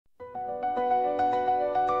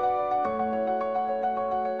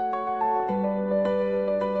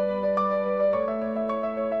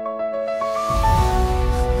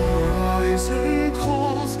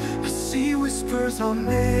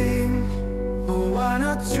coming.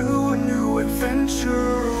 Moana to a new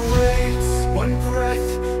adventure awaits. One breath,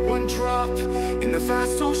 one drop, in the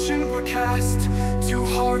vast ocean we're cast. Two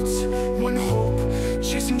hearts, one hope,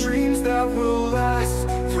 chasing dreams that will last.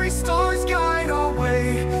 Three stars guide our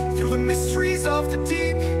way through the mysteries of the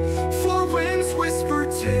deep. Four winds whisper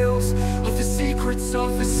tales of the secrets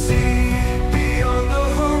of the sea.